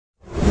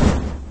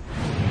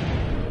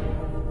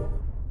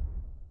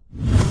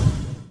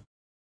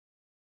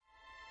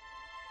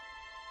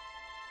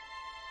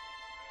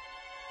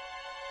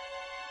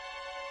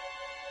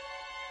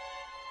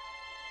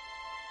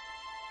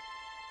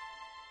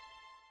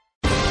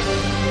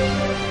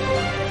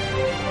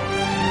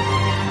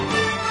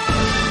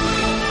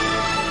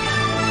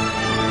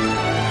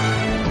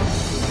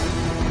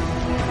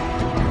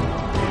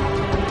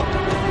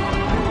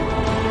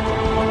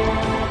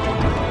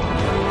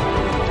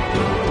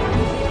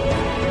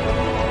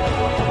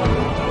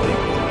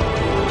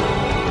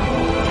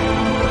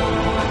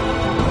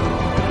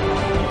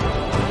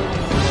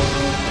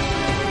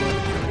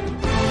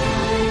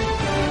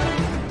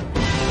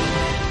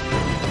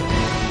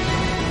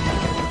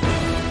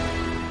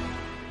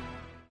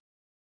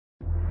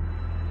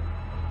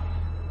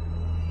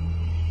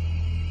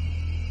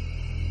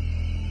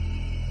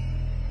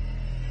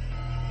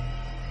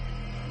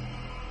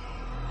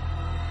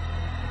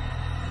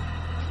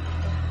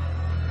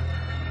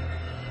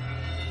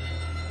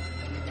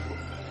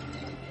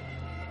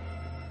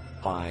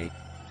Hi.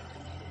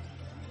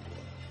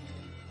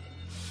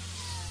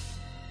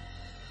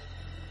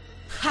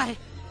 Hi.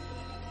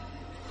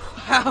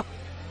 Wow.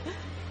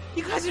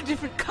 You guys are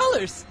different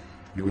colors.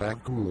 You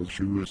have cool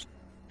shoes.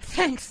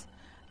 Thanks.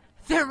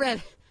 They're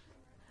red.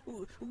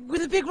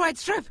 With a big white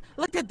stripe.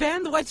 Like that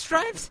band, the White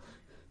Stripes?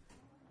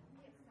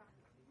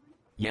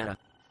 Yeah.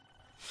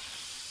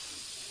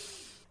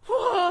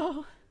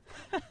 Whoa.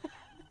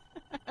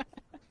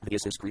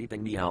 This is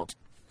creeping me out.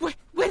 Wait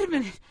a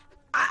minute.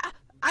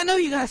 I know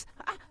you guys.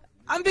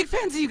 I'm big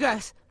fans of you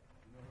guys.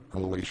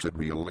 Holy shit,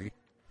 really?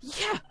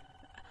 Yeah.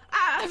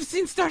 I've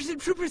seen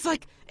Starship Troopers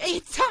like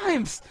 8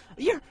 times.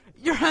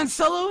 You're Han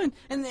Solo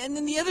and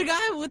then the other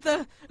guy with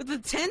the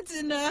tent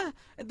and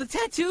the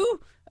tattoo.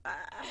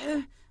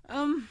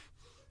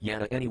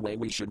 Yeah, anyway,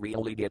 we should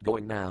really get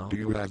going now. Do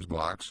you have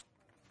blocks?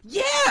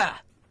 Yeah.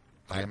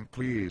 I am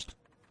pleased.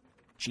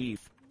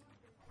 Chief.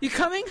 You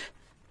coming?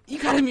 You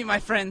gotta meet my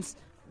friends.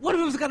 One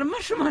of them's got a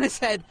mushroom on his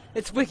head.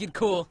 It's wicked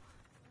cool.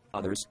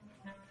 Others?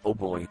 Oh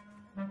boy.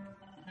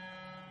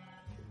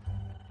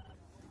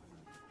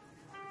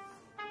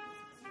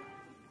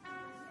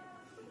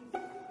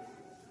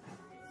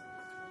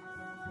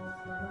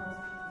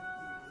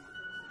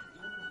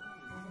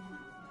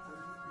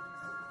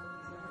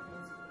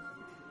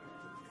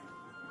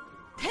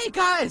 Hey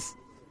guys!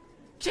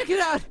 Check it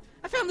out!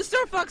 I found the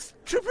Star Fox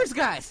Troopers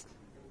guys!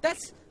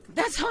 That's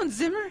Hans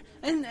Zimmer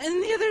and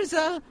the other's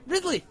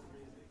Ridley.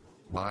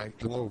 Why,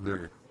 hello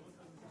there.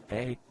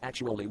 Hey,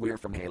 actually we're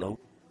from Halo.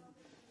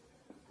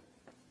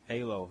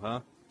 Halo,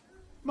 huh?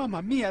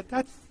 Mamma mia,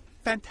 that's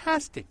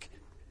fantastic.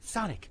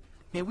 Sonic,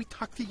 may we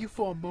talk to you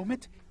for a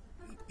moment?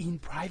 In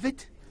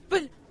private?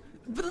 But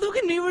Luke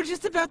and me were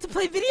just about to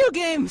play video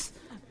games!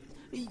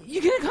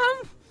 You gonna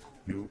come?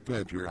 You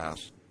bet your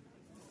ass.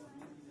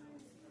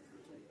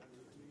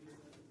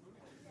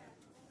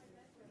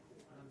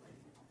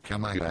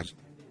 Come on, guys.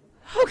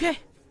 Okay.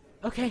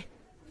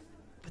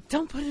 But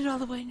don't put it all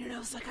the way in your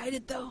nose like I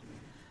did, though.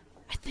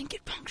 I think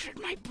it punctured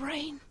my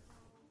brain.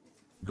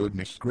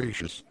 Goodness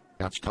gracious,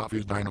 that stuff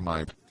is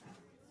dynamite.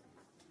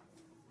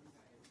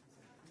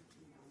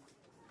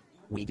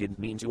 We didn't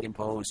mean to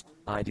impose.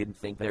 I didn't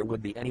think there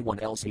would be anyone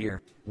else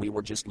here. We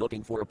were just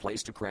looking for a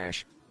place to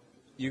crash.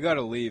 You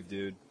gotta leave,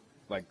 dude.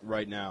 Like,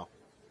 right now.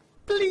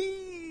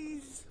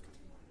 Please!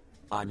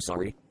 I'm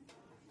sorry.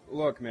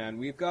 Look, man,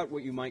 we've got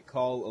what you might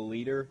call a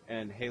leader,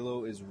 and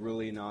Halo is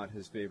really not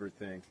his favorite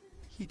thing.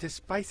 He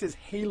despises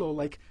Halo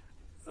like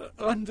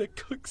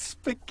undercooked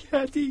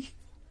spaghetti.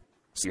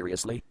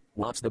 Seriously?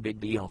 What's the big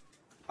deal?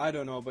 I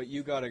don't know, but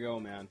you gotta go,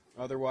 man.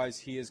 Otherwise,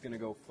 he is gonna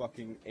go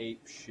fucking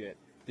ape shit.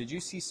 Did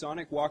you see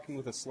Sonic walking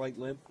with a slight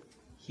limp?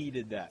 He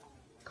did that.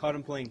 Caught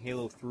him playing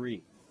Halo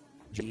 3.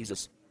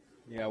 Jesus.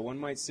 Yeah, one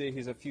might say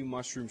he's a few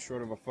mushrooms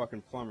short of a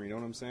fucking plumber, you know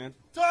what I'm saying?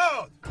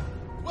 Toad!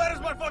 Where's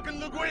my fucking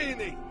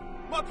linguine?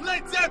 My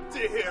plate's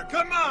empty here,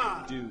 come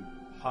on! Dude,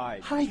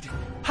 hide.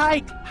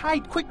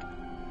 Hide, quick!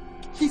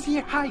 He's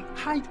here,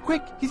 hide,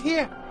 quick, he's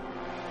here!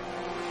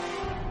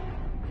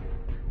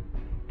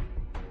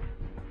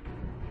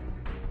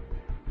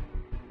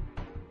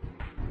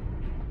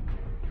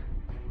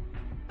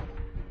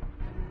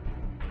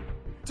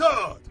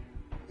 Toad!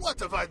 What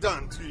have I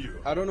done to you?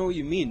 I don't know what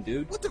you mean,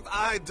 dude. What have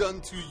I done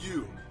to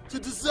you to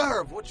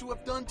deserve what you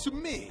have done to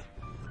me?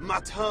 My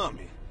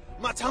tummy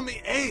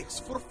aches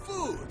for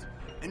food.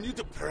 And you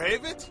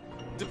deprave it?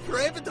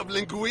 Deprave it of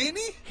linguine?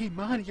 Hey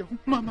Mario,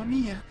 mamma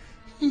mia,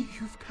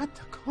 you've got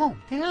to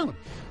calm down.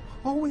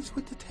 Always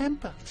with the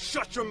temper.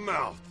 Shut your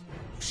mouth.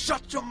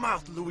 Shut your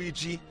mouth,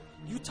 Luigi.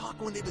 You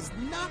talk when it is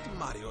not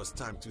Mario's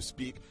time to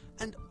speak,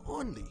 and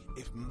only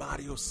if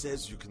Mario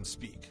says you can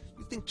speak.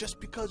 You think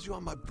just because you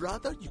are my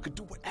brother, you can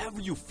do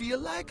whatever you feel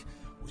like?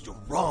 Well,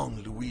 you're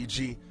wrong,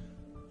 Luigi.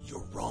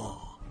 You're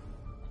wrong.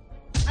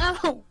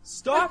 Ow!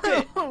 Stop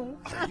it!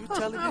 Are you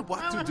telling me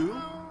what to do?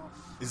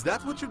 Is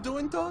that what you're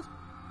doing, Toad?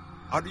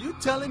 Are you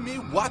telling me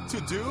what to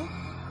do?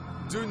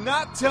 Do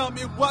not tell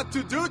me what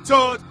to do,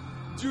 Toad!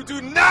 You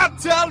do not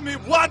tell me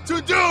what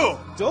to do!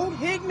 Don't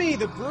hit me!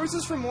 The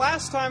bruises from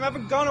last time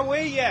haven't gone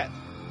away yet!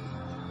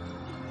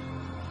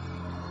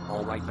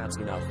 Alright, that's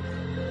enough.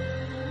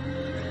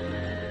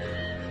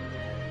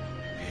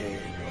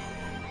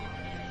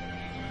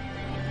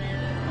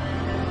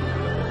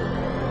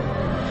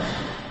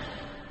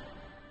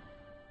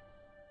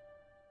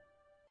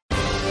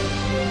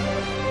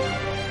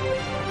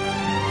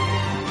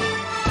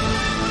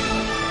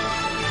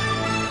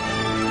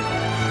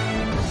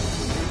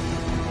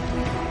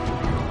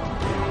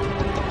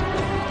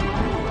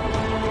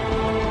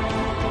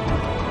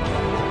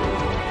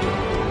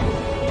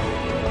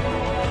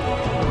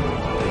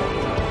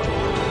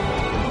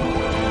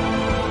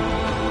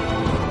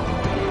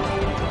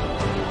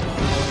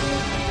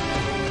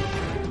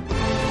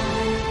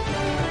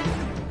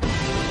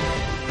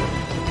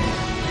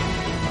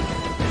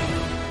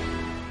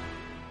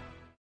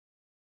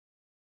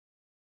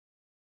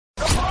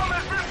 The bomb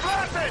has been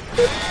planted!